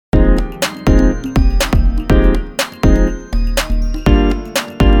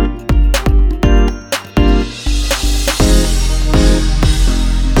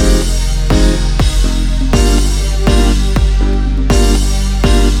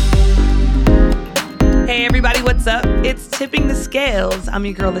Tipping the Scales. I'm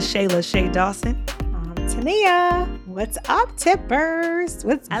your girl, LaShayla Shay Dawson. I'm Tania. What's up, tippers?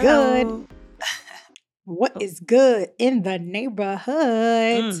 What's Hello. good? What is good in the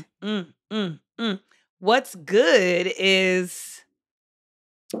neighborhood? What's good is...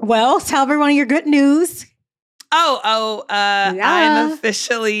 Well, tell everyone your good news. I'm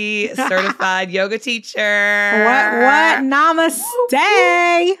officially certified yoga teacher. What?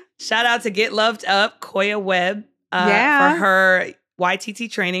 Namaste. Shout out to Get Loved Up, Koya Webb, Yeah. for her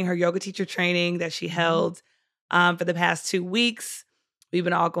YTT training, her yoga teacher training that she held for the past 2 weeks. We've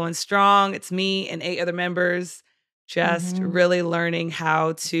been all going strong. It's me and 8 other members just really learning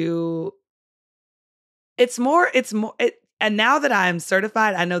how to... And now that I'm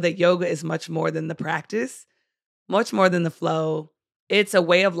certified, I know that yoga is much more than the practice, much more than the flow. It's a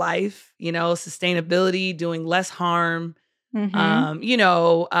way of life, sustainability, doing less harm, practicing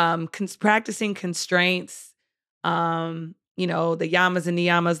constraints, the yamas and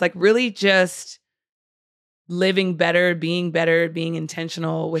niyamas, like really just living better, being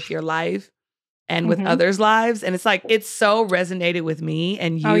intentional with your life and with others' lives. And it's like, it's so resonated with me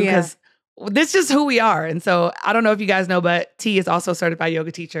and you because this is who we are. And so I don't know if you guys know, but T is also a certified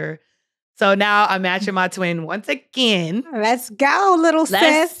yoga teacher. So now I'm matching my twin once again. Let's go, little sis.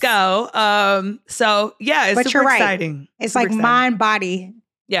 Let's go. It's super exciting. It's like mind, body,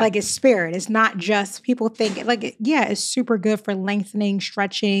 like it's spirit. It's not just people think it's super good for lengthening,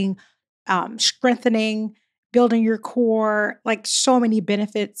 stretching, strengthening, building your core, like so many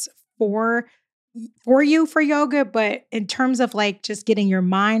benefits for yoga. But in terms of like just getting your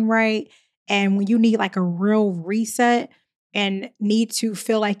mind right, and when you need like a real reset and need to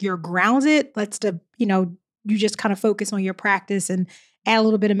feel like you're grounded, you just kind of focus on your practice and add a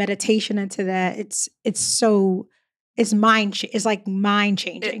little bit of meditation into that. It's like mind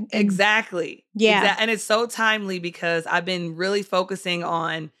changing. Exactly. Yeah. And it's so timely because I've been really focusing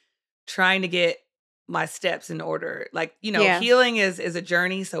on trying to get my steps in order. Like, healing is a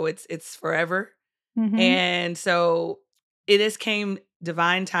journey, so it's forever. And so it just came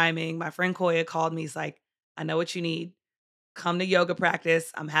divine timing. My friend Koya called me. He's like, I know what you need. Come to yoga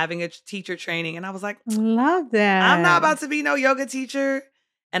practice. I'm having a teacher training. And I was like, love that. I'm not about to be no yoga teacher.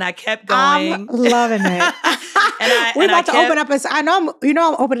 And I kept going. I'm loving it. We're about to open up I'm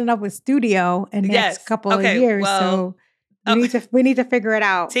opening up a studio in the next couple of years. So we need to figure it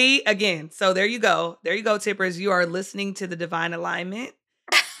out. See, again. So there you go. There you go, tippers. You are listening to the divine alignment.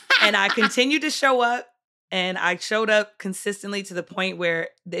 And I continued to show up. And I showed up consistently to the point where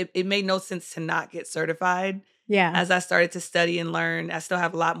it made no sense to not get certified. Yeah. As I started to study and learn, I still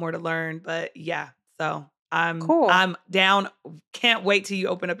have a lot more to learn, but yeah. So I'm down. Can't wait till you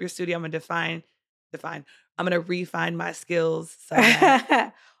open up your studio. I'm gonna I'm gonna refine my skills. So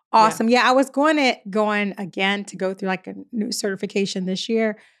awesome. Yeah, I was going again to go through like a new certification this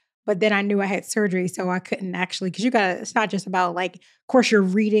year, but then I knew I had surgery, so I couldn't actually, because it's not just about like, of course you're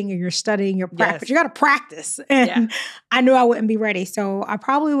reading and you're studying your practice, but you got to practice. And I knew I wouldn't be ready. So I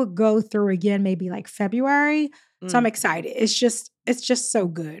probably would go through again, maybe like February. So I'm excited. It's just so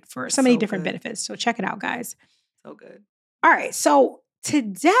good for so many different benefits. So check it out, guys. So good. All right. So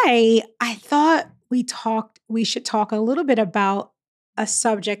today I thought we should talk a little bit about a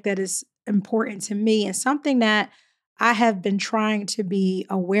subject that is important to me and something that I have been trying to be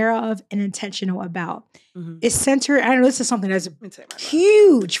aware of and intentional about. It's centered, I know this is something that's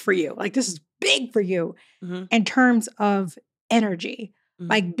huge for you. Like this is big for you in terms of energy.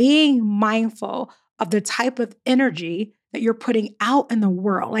 Like being mindful of the type of energy that you're putting out in the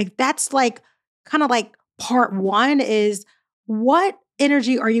world. Like that's like kind of like part one is what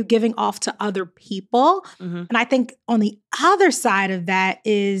energy are you giving off to other people? And I think on the other side of that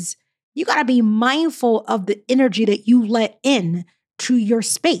is you got to be mindful of the energy that you let in to your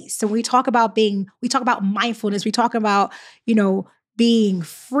space. So we talk about mindfulness, we talk about, being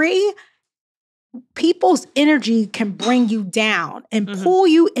free. People's energy can bring you down and pull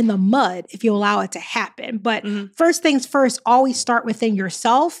you in the mud if you allow it to happen. But first things first, always start within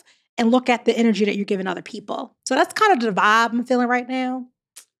yourself and look at the energy that you're giving other people. So that's kind of the vibe I'm feeling right now.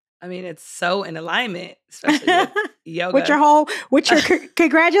 I mean, it's so in alignment, especially with yoga. with your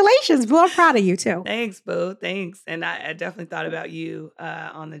congratulations, boo. I'm proud of you too. Thanks, boo. Thanks. And I definitely thought about you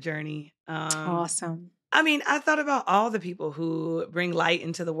on the journey. Awesome. I mean, I thought about all the people who bring light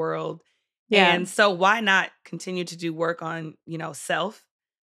into the world. Yeah. And so why not continue to do work on, self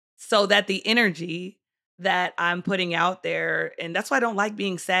so that the energy that I'm putting out there, and that's why I don't like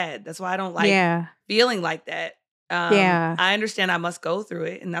being sad. That's why I don't like feeling like that. I understand I must go through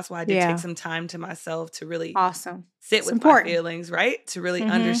it. And that's why I did take some time to myself to really sit with my feelings, right? To really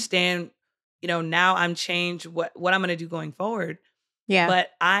understand now I'm changed what I'm going to do going forward. Yeah. But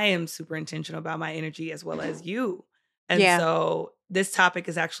I am super intentional about my energy as well as you. And Yeah. so this topic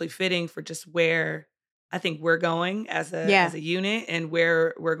is actually fitting for just where I think we're going as a unit, and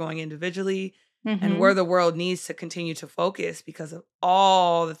where we're going individually, and where the world needs to continue to focus because of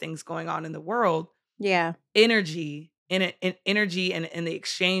all the things going on in the world. Yeah. Energy energy and the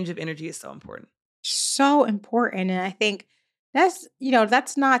exchange of energy is so important. So important. And I think that's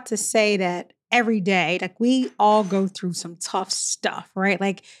not to say that every day, like we all go through some tough stuff, right?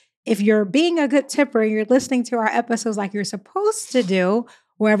 Like if you're being a good tipper and you're listening to our episodes like you're supposed to do,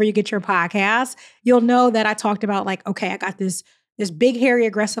 wherever you get your podcast, you'll know that I talked about like, okay, I got this big, hairy,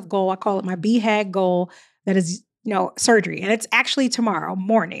 aggressive goal. I call it my BHAG goal. That is, surgery. And it's actually tomorrow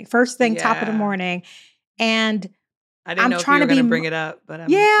morning, first thing, top of the morning. And I didn't know if you were going to bring it up, but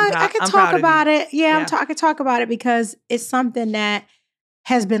I could talk about it. I could talk about it because it's something that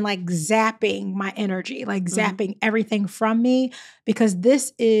has been like zapping my energy, like zapping everything from me, because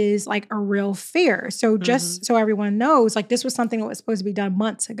this is like a real fear. So just so everyone knows, like this was something that was supposed to be done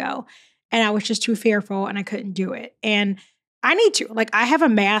months ago, and I was just too fearful and I couldn't do it. And I need to, like, I have a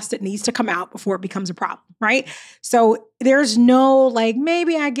mass that needs to come out before it becomes a problem, right? So there's no like,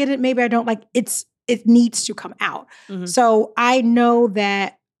 maybe I get it, maybe I don't. Like it needs to come out. So I know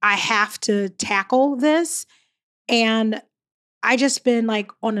that I have to tackle this. And I just been like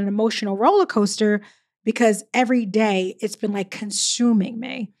on an emotional roller coaster because every day it's been like consuming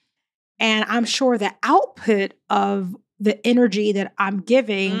me. And I'm sure the output of the energy that I'm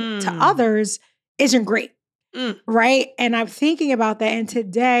giving to others isn't great. Right. And I'm thinking about that. And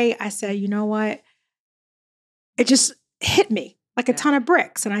today I said, you know what? It just hit me like a ton of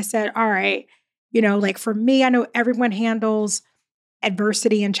bricks. And I said, all right, like for me, I know everyone handles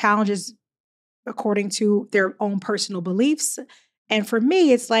adversity and challenges according to their own personal beliefs. And for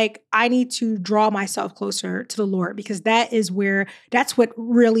me, it's like I need to draw myself closer to the Lord, because that's what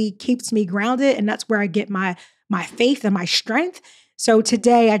really keeps me grounded. And that's where I get my faith and my strength. So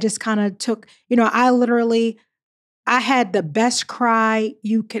today I just kind of took, I had the best cry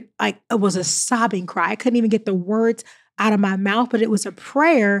you could, like, it was a sobbing cry. I couldn't even get the words out of my mouth, but it was a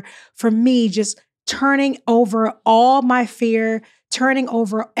prayer for me, just turning over all my fear, turning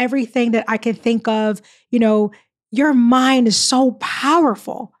over everything that I can think of. Your mind is so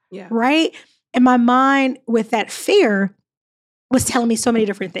powerful, right? And my mind with that fear was telling me so many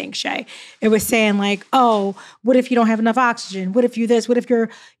different things, Shay. It was saying like, oh, what if you don't have enough oxygen? What if you this? What if your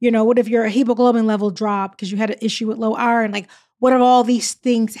hemoglobin level dropped because you had an issue with low iron? Like, what if all these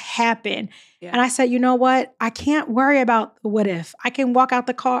things happen? Yeah. And I said, you know what? I can't worry about the what if. I can walk out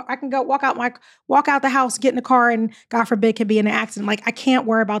the car. I can go walk out the house, get in the car, and God forbid could be in an accident. Like, I can't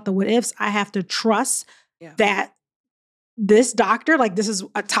worry about the what ifs. I have to trust that this doctor, like this is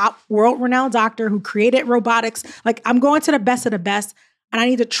a top world-renowned doctor who created robotics. Like, I'm going to the best of the best, and I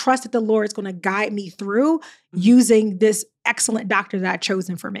need to trust that the Lord is going to guide me through using this excellent doctor that I've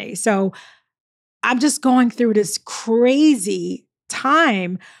chosen for me. So I'm just going through this crazy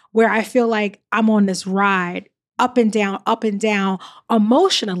time where I feel like I'm on this ride up and down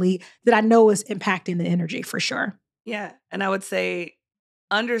emotionally that I know is impacting the energy for sure. Yeah. And I would say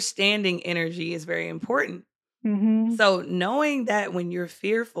understanding energy is very important. So knowing that when you're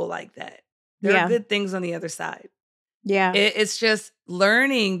fearful like that, there are good things on the other side. Yeah. It's just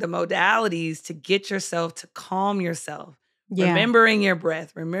learning the modalities to get yourself to calm yourself. Yeah. Remembering your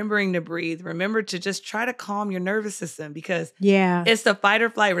breath, remembering to breathe, remember to just try to calm your nervous system, because it's the fight or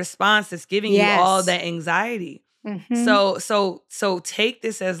flight response that's giving you all that anxiety. So take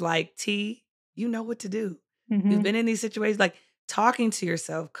this as like, T, you know what to do. You've been in these situations, like talking to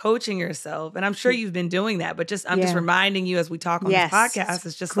yourself, coaching yourself. And I'm sure you've been doing that, but I'm just reminding you as we talk on this podcast.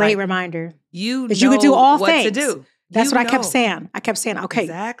 It's just great reminder. You could do all what things. To do. That's what I kept saying. Okay,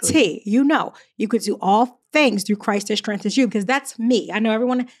 exactly. T, you could do all things through Christ that strengthens you, because that's me. I know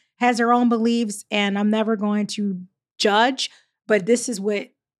everyone has their own beliefs and I'm never going to judge, but this is what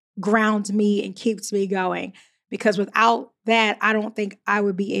grounds me and keeps me going, because without that, I don't think I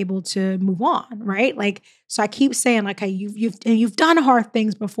would be able to move on, right? Like, so I keep saying like, hey, you've done hard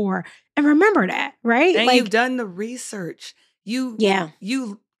things before, and remember that, right? And like, you've done the research. You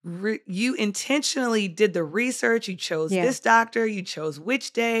intentionally did the research. You chose this doctor. You chose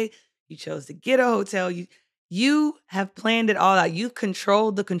which day. You chose to get a hotel. You have planned it all out. You've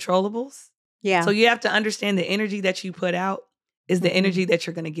controlled the controllables. Yeah. So you have to understand the energy that you put out is the energy that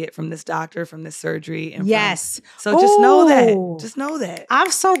you're going to get from this doctor, from this surgery. And so just know that. Just know that.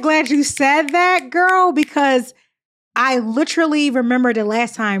 I'm so glad you said that, girl, because I literally remember the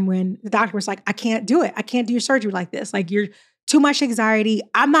last time when the doctor was like, I can't do it. I can't do your surgery like this. Like, you're too much anxiety.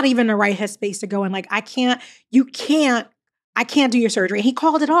 I'm not even in the right headspace to go in. Like, I can't do your surgery. And he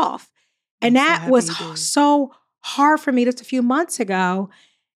called it off. And I'm so that happy was you did. so hard for me just a few months ago.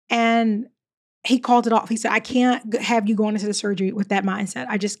 And he called it off. He said, I can't have you going into the surgery with that mindset.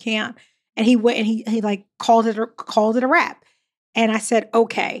 I just can't. And he went and he like called it a wrap. And I said,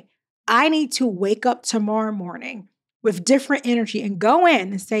 okay, I need to wake up tomorrow morning with different energy and go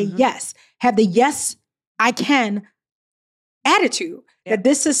in and say, yes, have the yes, I can attitude. Yeah. That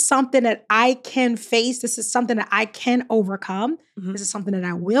this is something that I can face. This is something that I can overcome. This is something that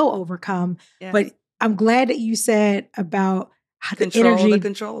I will overcome. Yeah. But I'm glad that you said about how Control the energy, the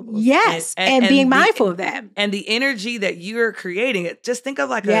controllables. yes, and being mindful of that. And the energy that you're creating, just think of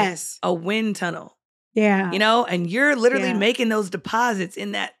like a wind tunnel. Yeah. You know, and you're literally making those deposits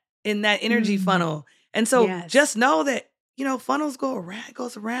in that energy funnel. And so just know that, you know, funnels go around, it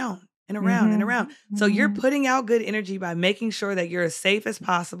goes around and around and around. So you're putting out good energy by making sure that you're as safe as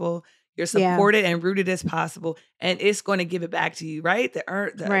possible, you're supported and rooted as possible, and it's going to give it back to you, right? The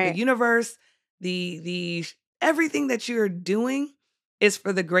earth, the universe, the everything that you're doing is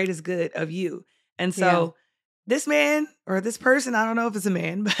for the greatest good of you. And so this man or this person, I don't know if it's a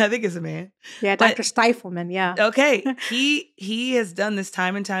man, but I think it's a man. Yeah, Dr. Stifelman, Okay. He has done this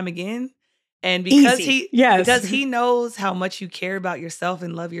time and time again. And because because he knows how much you care about yourself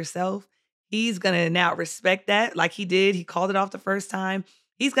and love yourself, he's going to now respect that like he did. He called it off the first time.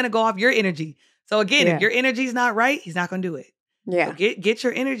 He's going to go off your energy. So again, if your energy's not right, he's not going to do it. Yeah. So get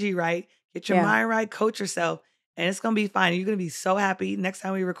your energy right. Get your mind right. Coach yourself. And it's going to be fine. You're going to be so happy. Next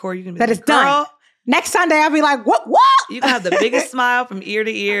time we record, you're going to be that it's done. Next Sunday, I'll be like, what? You can have the biggest smile from ear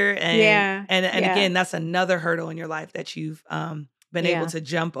to ear. And, and again, that's another hurdle in your life that you've been able to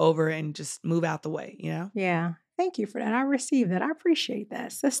jump over and just move out the way, you know? Yeah. Thank you for that. I received that. I appreciate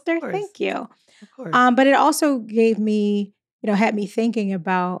that, sister. Thank you. Of course. But it also gave me, had me thinking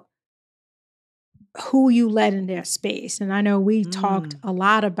about who you let in their space. And I know we talked a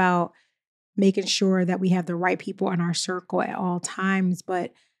lot about making sure that we have the right people in our circle at all times.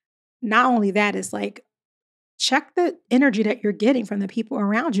 But not only that, it's like, check the energy that you're getting from the people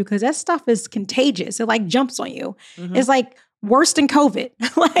around you, because that stuff is contagious. It like jumps on you. It's like worse than COVID.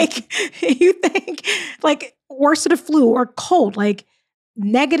 Like you think like worse than the flu or cold, like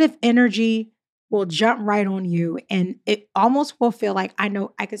negative energy will jump right on you. And it almost will feel like, I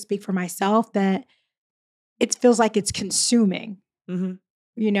know I could speak for myself, that it feels like it's consuming,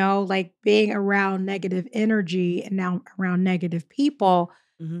 like being around negative energy and now around negative people.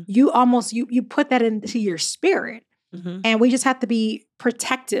 You almost, you put that into your spirit. And we just have to be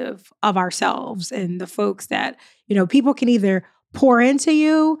protective of ourselves and the folks that, people can either pour into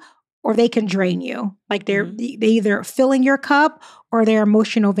you or they can drain you. Like they either filling your cup or they're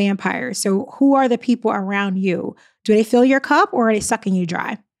emotional vampires. So who are the people around you? Do they fill your cup or are they sucking you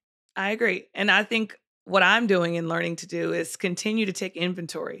dry? I agree. And I think what I'm doing and learning to do is continue to take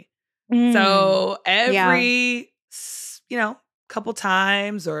inventory. So every, couple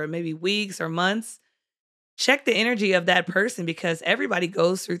times or maybe weeks or months, check the energy of that person, because everybody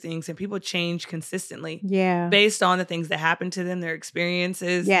goes through things and people change consistently based on the things that happen to them, their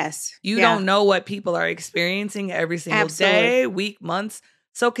experiences. You don't know what people are experiencing every single day, week, months.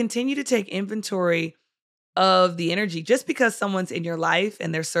 So continue to take inventory of the energy. Just because someone's in your life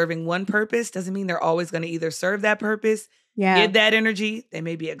and they're serving one purpose doesn't mean they're always going to either serve that purpose, give that energy. They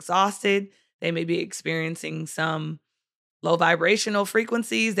may be exhausted. They may be experiencing some low vibrational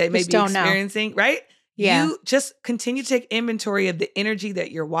frequencies. They may be experiencing, right? You just continue to take inventory of the energy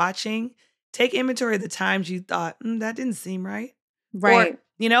that you're watching. Take inventory of the times you thought, that didn't seem right. Or,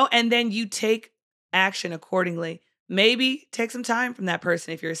 and then you take action accordingly. Maybe take some time from that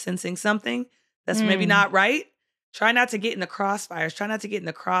person if you're sensing something that's maybe not right. Try not to get in the crossfires. Try not to get in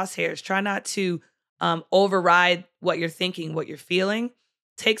the crosshairs. Try not to override what you're thinking, what you're feeling.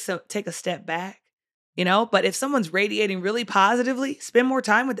 Take a step back. But if someone's radiating really positively, spend more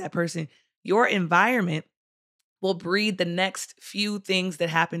time with that person. Your environment will breed the next few things that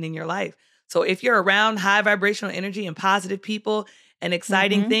happen in your life. So if you're around high vibrational energy and positive people and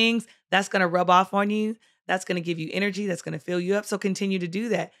exciting things, that's going to rub off on you. That's going to give you energy. That's going to fill you up. So continue to do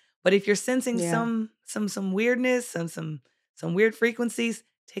that. But if you're sensing some weirdness, some weird frequencies,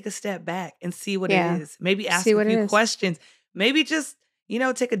 take a step back and see what it is. Maybe ask a few questions. Maybe just,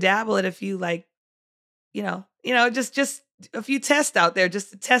 take a dabble at a few, just a few tests out there,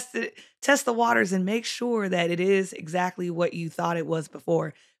 just to test the waters and make sure that it is exactly what you thought it was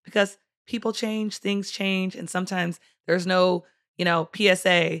before. Because people change, things change, and sometimes there's no,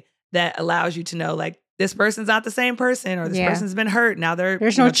 PSA that allows you to know, like, this person's not the same person, or this person's been hurt. Now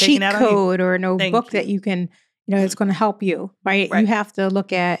there's no cheat code or no book that you can, it's going to help you, right? Right. You have to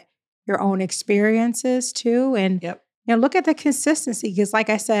look at your own experiences too. And, Yep. look at the consistency. Because like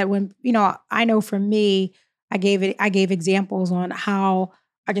I said, when, I know for me, I gave examples on how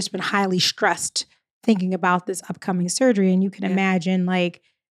I just been highly stressed thinking about this upcoming surgery. And you can Yeah. imagine like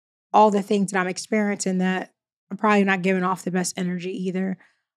all the things that I'm experiencing that I'm probably not giving off the best energy either.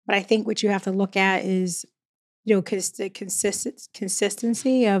 But I think what you have to look at is, because the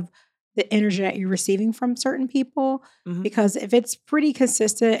consistency of the energy that you're receiving from certain people. Mhm. Because if it's pretty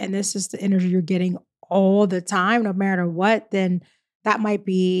consistent and this is the energy you're getting all the time, no matter what, then that might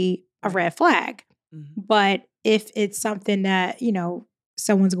be a Right. red flag. Mhm. But if it's something that,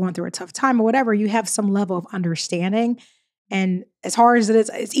 someone's going through a tough time or whatever, you have some level of understanding. And as hard as it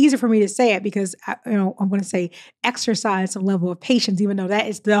is, it's easier for me to say it because, I'm going to say exercise some level of patience, even though that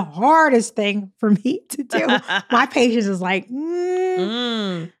is the hardest thing for me to do. My patience is like,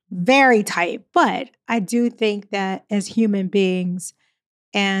 very tight. But I do think that as human beings,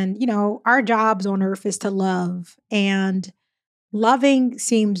 and, our jobs on earth is to love. And loving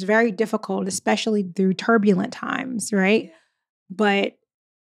seems very difficult, especially through turbulent times, right? Yeah. But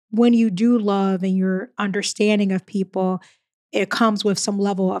when you do love and you're understanding of people, it comes with some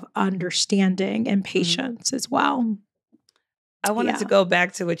level of understanding and patience as well. I wanted to Yeah. go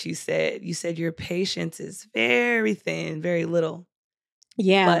back to what you said. You said your patience is very thin, very little.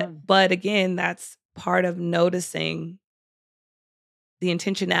 Yeah. But again, that's part of noticing the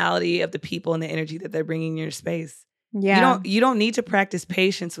intentionality of the people and the energy that they're bringing in your space. Yeah. You don't need to practice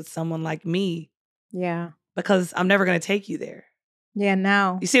patience with someone like me Yeah. because I'm never going to take you there. Yeah.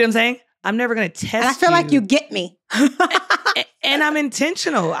 No. You see what I'm saying? I'm never going to test And I feel like you get me. And I'm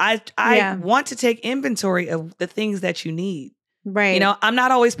intentional. I Yeah. want to take inventory of the things that you need. Right. I'm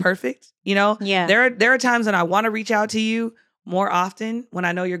not always perfect. Yeah. There are times when I want to reach out to you more often when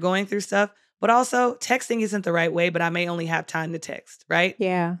I know you're going through stuff. But also, texting isn't the right way, but I may only have time to text, right?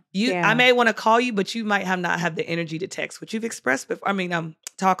 Yeah. I may want to call you, but you might not have the energy to text, which you've expressed before. I mean,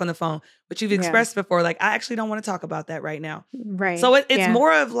 talk on the phone, but you've expressed before, like, I actually don't want to talk about that right now. Right. So it's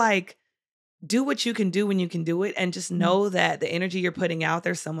more of like, do what you can do when you can do it, and just know that the energy you're putting out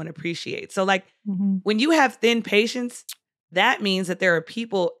there, someone appreciates. So like, when you have thin patience, that means that there are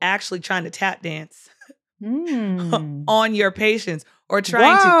people actually trying to tap dance on your patience or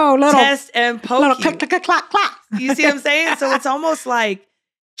trying to test and poke you. Click, clack. You see what I'm saying? So it's almost like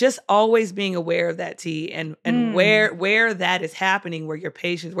just always being aware of that, T, and where that is happening, where your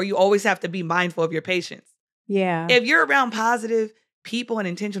patience, where you always have to be mindful of your patience. Yeah. If you're around positive people and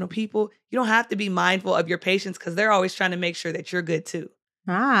intentional people, you don't have to be mindful of your patience because they're always trying to make sure that you're good too.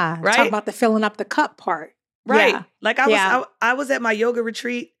 Right? Right? Talk about the filling up the cup part. Right. Yeah. Like I was at my yoga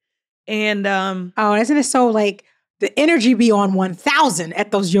retreat and oh, isn't it so like the energy be on 1,000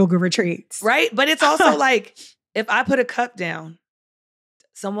 at those yoga retreats? Right. But it's also like if I put a cup down,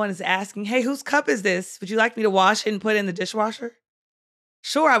 someone is asking, hey, whose cup is this? Would you like me to wash it and put it in the dishwasher?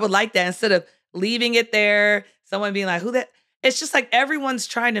 Sure, I would like that. Instead of leaving it there, someone being like, who that? It's just like everyone's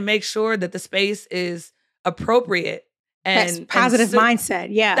trying to make sure that the space is appropriate and that's positive mindset.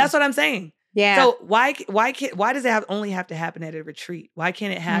 Yeah. That's what I'm saying. Yeah. So why does it only have to happen at a retreat? Why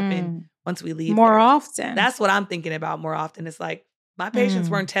can't it happen once we leave more there? often? That's what I'm thinking about more often. It's like my patients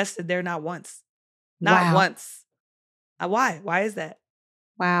weren't tested there not once. Not once. Why? Why is that?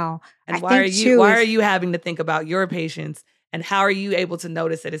 Wow. And why are you having to think about your patients, and how are you able to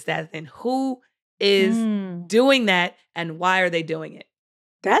notice that it's that thin? Who is doing that, and why are they doing it?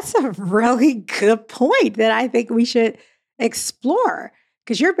 That's a really good point that I think we should explore.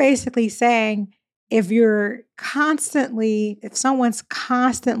 Because you're basically saying if someone's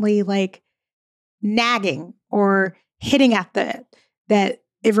constantly like nagging or hitting at that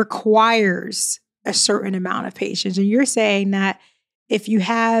it requires a certain amount of patience. And you're saying that if you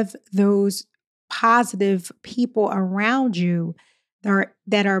have those positive people around you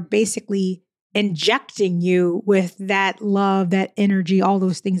that are basically injecting you with that love, that energy, all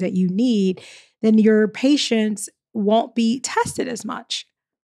those things that you need, then your patience won't be tested as much.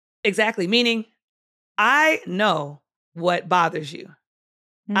 Exactly. Meaning, I know what bothers you.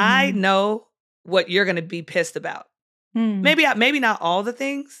 I know what you're going to be pissed about. Maybe not all the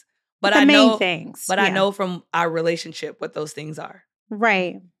things, but I know things. But I know from our relationship what those things are.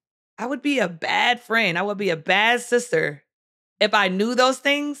 Right. I would be a bad friend. I would be a bad sister if I knew those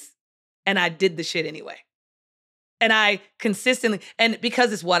things and I did the shit anyway. And I consistently, and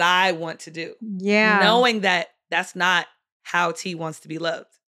because it's what I want to do. Yeah. Knowing that that's not how T wants to be loved.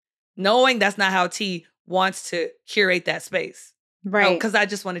 Knowing that's not how T wants to curate that space. Right. Because I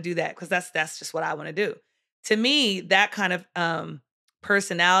just want to do that. Because that's just what I want to do. To me, that kind of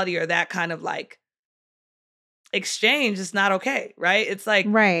personality or that kind of like exchange is not okay, right? It's like,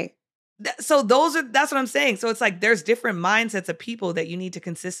 Right. so that's what I'm saying. So it's like there's different mindsets of people that you need to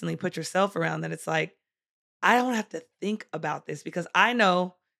consistently put yourself around, that it's like, I don't have to think about this because I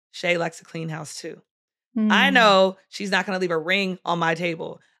know Shay likes a clean house too. I Mm. know she's not going to leave a ring on my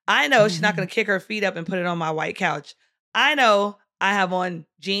table. I know she's not going to kick her feet up and put it on my white couch. I know I have on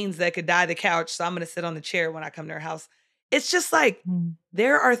jeans that could dye the couch, so I'm going to sit on the chair when I come to her house. It's just like Mm.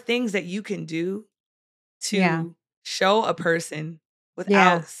 there are things that you can do Yeah. to show a person Yeah.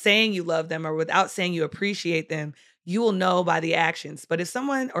 without saying you love them or without saying you appreciate them. You will know by the actions. But if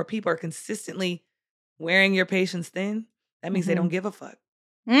someone or people are consistently wearing your patience thin, that means they don't Mhm. give a fuck.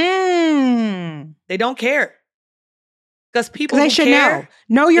 Mm. They don't care. Because people They who should care,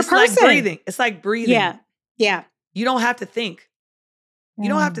 know your it's like person. breathing. It's like breathing. Yeah. Yeah. You don't have to think. You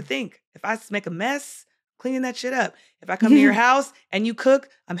don't have to Mm. think. If I make a mess, cleaning that shit up. If I come to your house and you cook,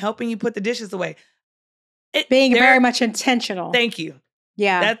 I'm helping you put the dishes away. Being very much intentional. Thank you.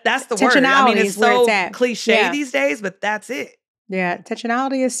 Yeah. That's the word. I mean, it's where so at. cliche Yeah. these days, but that's it. Yeah.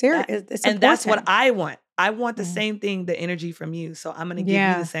 Intentionality is serious. It's And that's what important. I want. I want the Mm. same thing, the energy from you. So I'm going to give you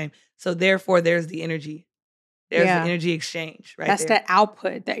Yeah. the same. So therefore, there's the energy. There's the Yeah. energy exchange right That's there. that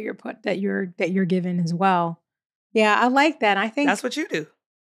output that you're given as well. Yeah, I like that. I think That's what you do.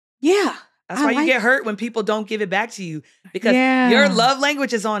 yeah. That's I why you like get hurt when people don't give it back to you, because your Yeah. love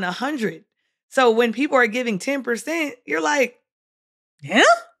language is on 100. So when people are giving 10%, you're like, Yeah.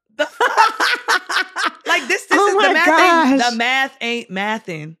 like this Oh is my the math gosh. the math ain't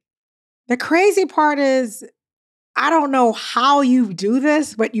mathing. The crazy part is, I don't know how you do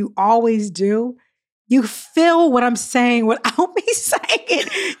this, but you always do. You feel what I'm saying without me saying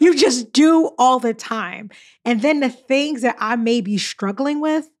it. You just do all the time. And then the things that I may be struggling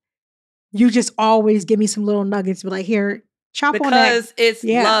with, you just always give me some little nuggets. Be like, here, chop on that. Because it's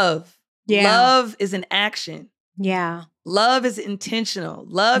Yeah. love. Yeah. Love is an action. Yeah. Love is intentional.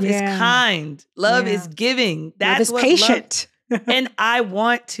 Love is Yeah. kind. Love Yeah. is giving. Love That's is what patient. and I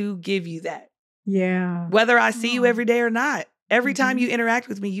want to give you that. Yeah. Whether I see you Oh. every day or not. Every time Mhm. you interact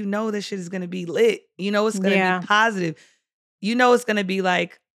with me, you know this shit is going to be lit. You know it's going to Yeah. be positive. You know it's going to be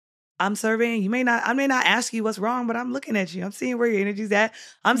like, I'm surveying. I may not ask you what's wrong, but I'm looking at you. I'm seeing where your energy's at.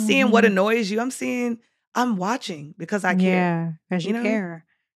 I'm seeing what Mhm. annoys you. I'm watching because I care. Yeah, because you know? care.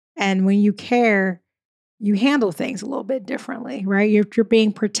 And when you care, you handle things a little bit differently, right? You're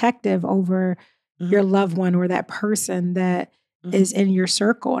being protective over Mhm. your loved one or that person that is in your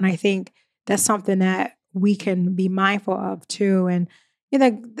circle. And I think that's something that we can be mindful of too. And you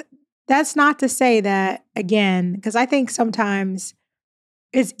know, that's not to say that again, because I think sometimes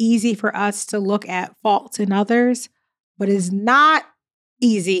it's easy for us to look at faults in others, but it's not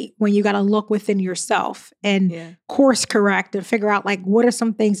easy when you got to look within yourself and Yeah. course correct and figure out like what are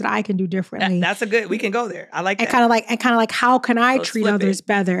some things that I can do differently. That's a good. We can go there. I like and that. kind of like how can I Let's treat flip others it.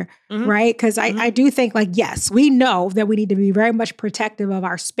 better, Mhm. right? Because Mhm. I do think like yes, we know that we need to be very much protective of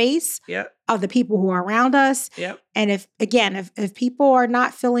our space, Yep. of the people who are around us. Yep. And if people are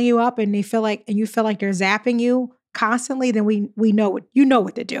not filling you up and you feel like they're zapping you constantly, then we know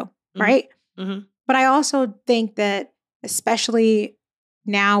what to do, right? Mhm. But I also think that especially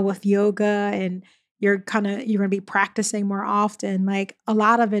now with yoga and you're going to be practicing more often, like a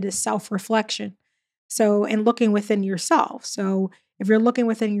lot of it is self-reflection. So, and looking within yourself. So, if you're looking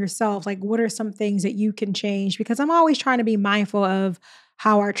within yourself, like what are some things that you can change? Because I'm always trying to be mindful of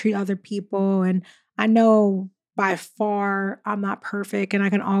how I treat other people. And I know by far I'm not perfect and I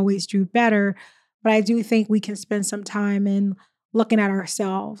can always do better. But I do think we can spend some time in looking at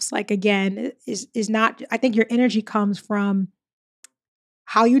ourselves. Like again, is not, I think your energy comes from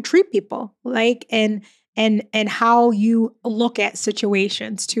how you treat people, like and how you look at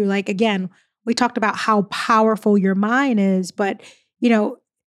situations too. Like again, we talked about how powerful your mind is, but you know,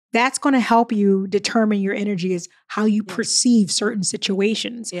 that's going to help you determine your energy is how you perceive certain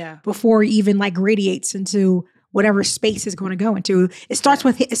situations Yeah. before it even like radiates into whatever space is going to go into. It starts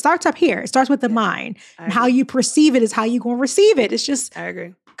up here. It starts with the mind. And how you perceive it is how you're going to receive it. It's just I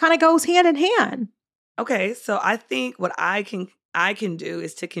agree. kind of goes hand in hand. Okay, so I think what I can do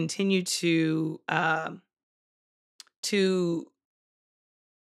is to continue to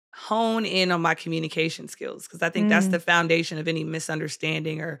hone in on my communication skills, because I think that's the foundation of any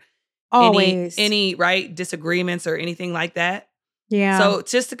misunderstanding or Always. any right disagreements or anything like that. Yeah. So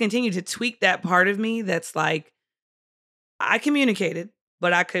just to continue to tweak that part of me that's like, I communicated,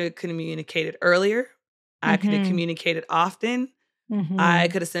 but I could have communicated earlier. I could have communicated often. I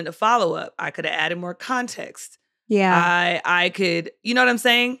could have sent a follow-up. I could have added more context. Yeah. I could, you know what I'm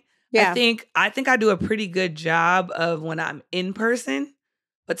saying? Yeah. I think I do a pretty good job of when I'm in person,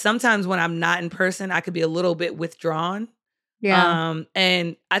 But sometimes when I'm not in person, I could be a little bit withdrawn. Yeah.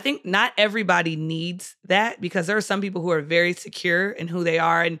 And I think not everybody needs that, because there are some people who are very secure in who they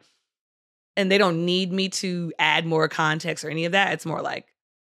are, and they don't need me to add more context or any of that. It's more like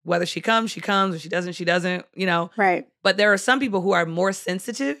whether she comes, or she doesn't, she doesn't, Right. But there are some people who are more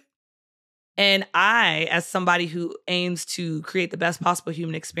sensitive. And I, as somebody who aims to create the best possible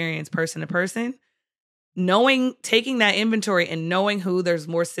human experience person to person, taking that inventory and knowing who there's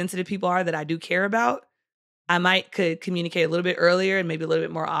more sensitive people are that I do care about, I could communicate a little bit earlier and maybe a little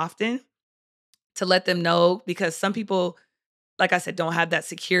bit more often to let them know, because some people, like I said, don't have that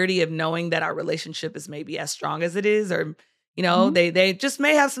security of knowing that our relationship is maybe as strong as it is, or, Mhm. they just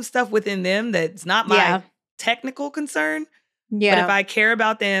may have some stuff within them that's not Yeah. my technical concern. But if Yeah. I care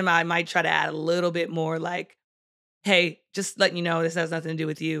about them, I might try to add a little bit more, like, hey, just letting you know, this has nothing to do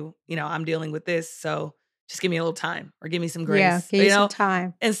with you. I'm dealing with this. So just give me a little time, or give me some Yeah. grace, Give you some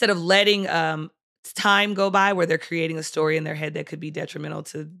time. instead of letting time go by where they're creating a story in their head that could be detrimental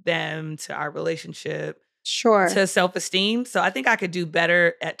to them, to our relationship, Sure. to self-esteem. So I think I could do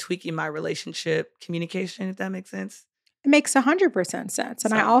better at tweaking my relationship communication, if that makes sense. It makes 100% sense.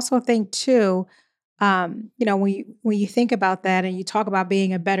 And I So, also think too, when you think about that and you talk about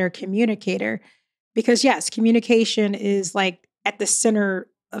being a better communicator, because yes, communication is like at the center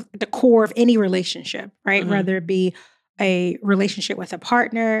of the core of any relationship, right? mhm, Whether it be a relationship with a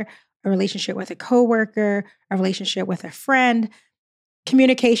partner, a relationship with a coworker, a relationship with a friend,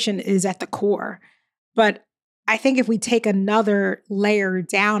 communication is at the core. But I think if we take another layer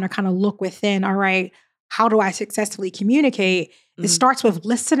down or kind of look within, all right, how do I successfully communicate? It mhm. starts with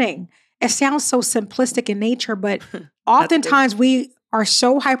listening. It sounds so simplistic in nature, but That's good. oftentimes we are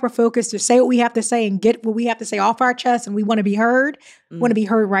so hyper focused to say what we have to say and get what we have to say off our chest, and we want to be heard, want to Mm, be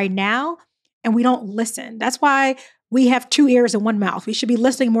heard right now, and we don't listen. That's why we have two ears and one mouth. We should be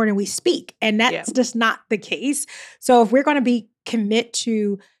listening more than we speak, and yeah. that's just not the case. So if we're going to be commit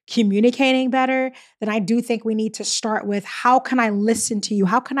to communicating better, then I do think we need to start with, how can I listen to you?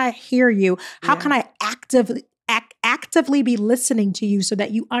 How can I hear you? How can Yeah. I actively be listening to you so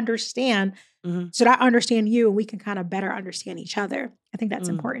that you understand, Mhm, so that I understand you and we can kind of better understand each other. I think that's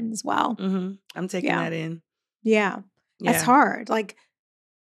mm, important as well. mhm. I'm taking Yeah. that in. Yeah. That's Yeah. hard. Like,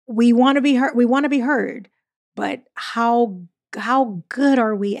 we want to be heard, but how good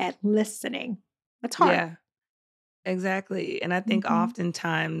are we at listening? That's hard. Yeah. Exactly. And I think Mhm.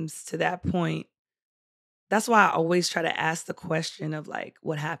 oftentimes to that point, that's why I always try to ask the question of, like,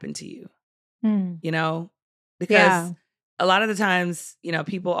 what happened to you? Mm. You know? Because Yeah. a lot of the times,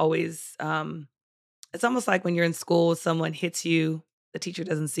 people always it's almost like when you're in school, someone hits you, the teacher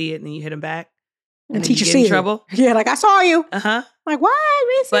doesn't see it, and then you hit them back, And the and then you teacher get in sees it. trouble. Yeah, like, I saw you. Uh-huh. Like, what?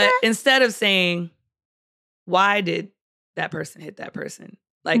 We didn't see But that. instead of saying, why did that person hit that person?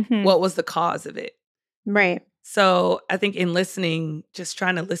 Like, Mhm. what was the cause of it? Right. So I think in listening, just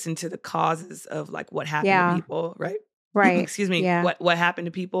trying to listen to the causes of, like, what happened to Yeah. people, right? Right. Excuse me, Yeah. what happened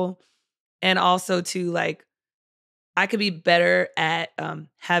to people. And also to, like, I could be better at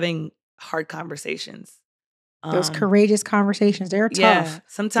having hard conversations. Those Um, courageous conversations, they're yeah, tough,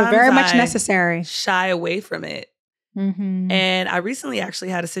 but sometimes very much I necessary. shy away from it. Mhm. And I recently actually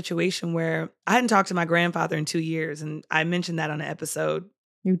had a situation where I hadn't talked to my grandfather in 2 years, and I mentioned that on an episode,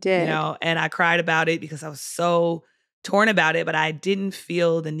 You did. and I cried about it because I was so torn about it, but I didn't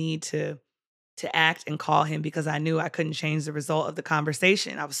feel the need to act and call him because I knew I couldn't change the result of the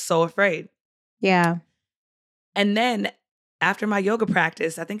conversation. I was so afraid. Yeah. And then after my yoga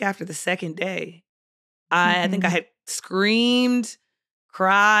practice, I think after the second day, I think I Mhm. had screamed,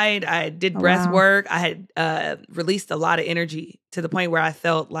 cried, I did Oh, breath wow. work, I had released a lot of energy to the point where I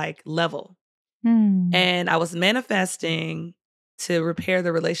felt like level. Mm. And I was manifesting to repair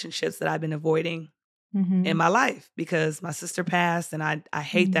the relationships that I've been avoiding in Mhm. my life, because my sister passed, and I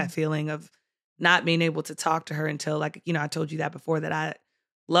hate that Mm. feeling of not being able to talk to her until, like, I told you that before, that I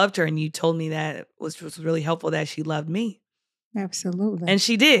loved her, and you told me that, which was really helpful, that she loved me. Absolutely. And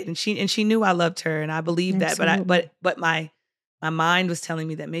she did, and she knew I loved her, and I believed that, but I Absolutely. but my mind was telling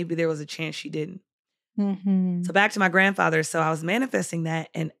me that maybe there was a chance she didn't. So Mhm. back to my grandfather, so I was manifesting that,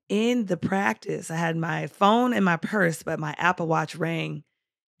 and in the practice, I had my phone in my purse, but my Apple Watch rang,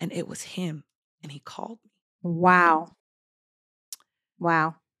 and it was him, and he called me. Wow.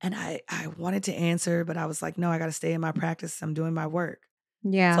 Wow. And I wanted to answer, but I was like, "No, I gotta stay in my practice, I'm doing my work." So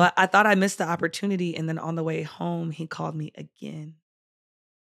Yeah. I thought I missed the opportunity, and then on the way home, he called me again,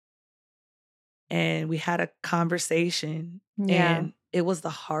 and we had a conversation, Yeah. and it was the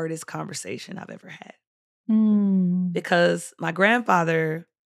hardest conversation I've ever had, Mm. because my grandfather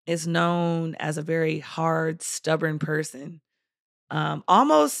is known as a very hard, stubborn person.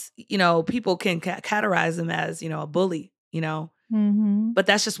 almost, people can categorize him as, a bully, Mm-hmm. but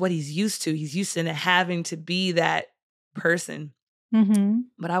that's just what he's used to. He's used to having to be that person. Mm-hmm.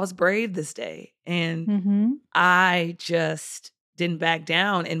 But I was brave this day, and Mm-hmm. I just didn't back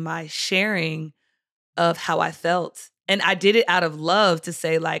down in my sharing of how I felt. And I did it out of love to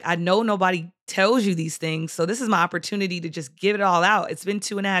say, like, I know nobody tells you these things, so this is my opportunity to just give it all out. It's been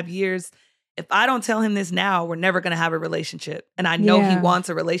 2.5 years. If I don't tell him this now, we're never going to have a relationship. And I know he wants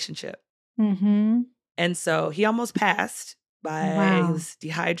a relationship. Mm-hmm. And so he almost passed he Wow. was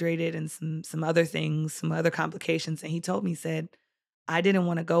dehydrated and some other things, some other complications. And he told me, he said, I didn't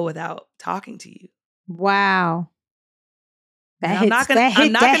want to go without talking to you. Wow. I'm not gonna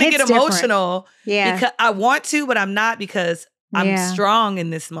get emotional. Yeah. Because I want to, but I'm not, because I'm strong in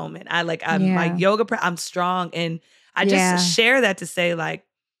this moment. My yoga, I'm strong. And I just share that to say, like,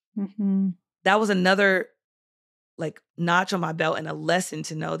 that was another, like, notch on my belt and a lesson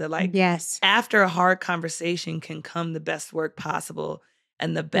to know that, like, after a hard conversation can come the best work possible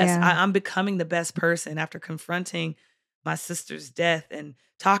and the best. I'm becoming the best person after confronting my sister's death and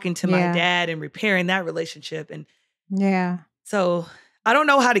talking to my dad and repairing that relationship. And so I don't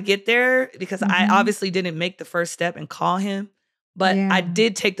know how to get there, because I obviously didn't make the first step and call him, but I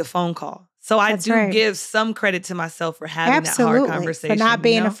did take the phone call. So I give some credit to myself for having that hard conversation. For not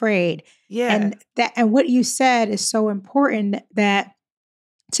being afraid. Yeah. And what you said is so important, that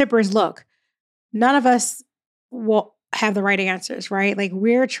tippers, look, none of us will have the right answers, right? Like,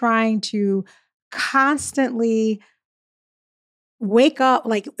 we're trying to constantly wake up.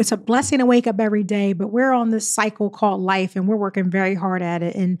 Like, it's a blessing to wake up every day, but we're on this cycle called life, and we're working very hard at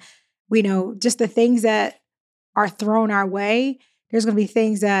it. And we know just the things that are thrown our way, there's going to be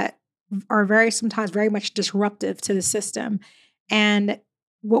things that are sometimes very much disruptive to the system. And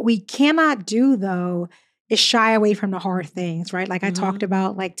what we cannot do, though, is shy away from the hard things, right? Like I talked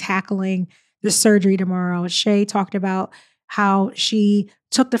about, like, tackling the surgery tomorrow. Shay talked about how she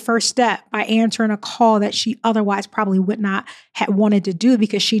took the first step by answering a call that she otherwise probably would not have wanted to do,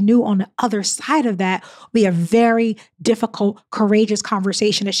 because she knew on the other side of that would be a very difficult, courageous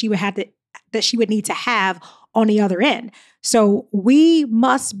conversation that she would need to have on the other end. So we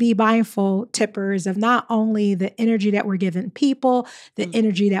must be mindful, tippers, of not only the energy that we're giving people, the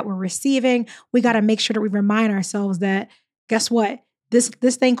energy that we're receiving. We got to make sure that we remind ourselves that, guess what? This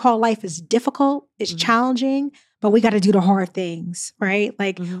thing called life is difficult, it's challenging, but we got to do the hard things, right?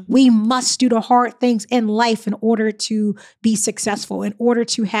 Like, we must do the hard things in life in order to be successful, in order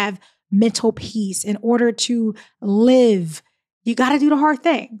to have mental peace, in order to live. You got to do the hard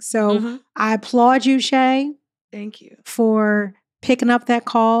things. So I applaud you, Shay. Thank you. For picking up that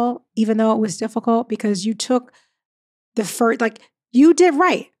call, even though it was difficult, because you took the first, like, you did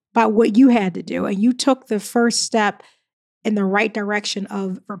right by what you had to do. And you took the first step in the right direction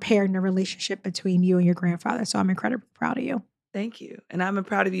of repairing the relationship between you and your grandfather. So I'm incredibly proud of you. Thank you. And I'm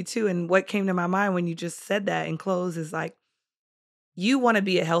proud of you too. And what came to my mind when you just said that in close is, like, you want to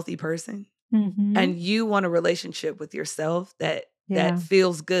be a healthy person, and you want a relationship with yourself that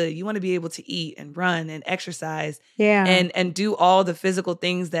feels good. You want to be able to eat and run and exercise and do all the physical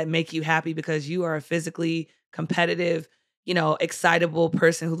things that make you happy, because you are a physically competitive, excitable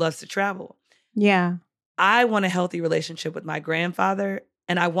person who loves to travel. Yeah. I want a healthy relationship with my grandfather,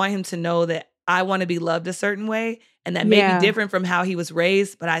 and I want him to know that I want to be loved a certain way, and that may be different from how he was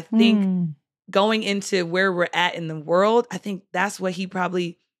raised. But I think going into where we're at in the world, I think that's what he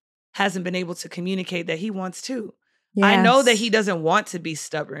probably hasn't been able to communicate that he wants too. Yes. I know that he doesn't want to be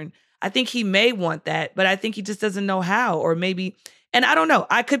stubborn. I think he may want that, but I think he just doesn't know how, or maybe, and I don't know,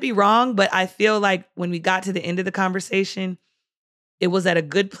 I could be wrong, but I feel like when we got to the end of the conversation, it was at a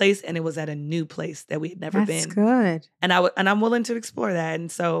good place, and it was at a new place that we had never been. That's good. And I'm willing to explore that.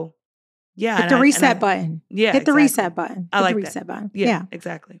 And so, yeah. Hit the reset button. Yeah. Hit the reset button. I like the reset button. Yeah,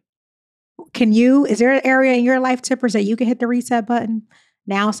 exactly. Is there an area in your life, tippers, that you can hit the reset button?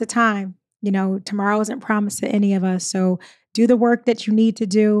 Now's the time. Tomorrow isn't promised to any of us. So do the work that you need to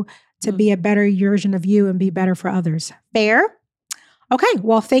do to be a better version of you and be better for others. Fair? Okay.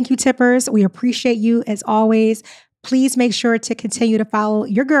 Well, thank you, tippers. We appreciate you as always. Please make sure to continue to follow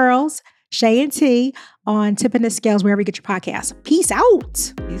your girls, Shay and T, on Tipping the Scales, wherever you get your podcasts. Peace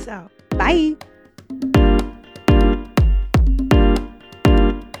out. Peace out. Bye.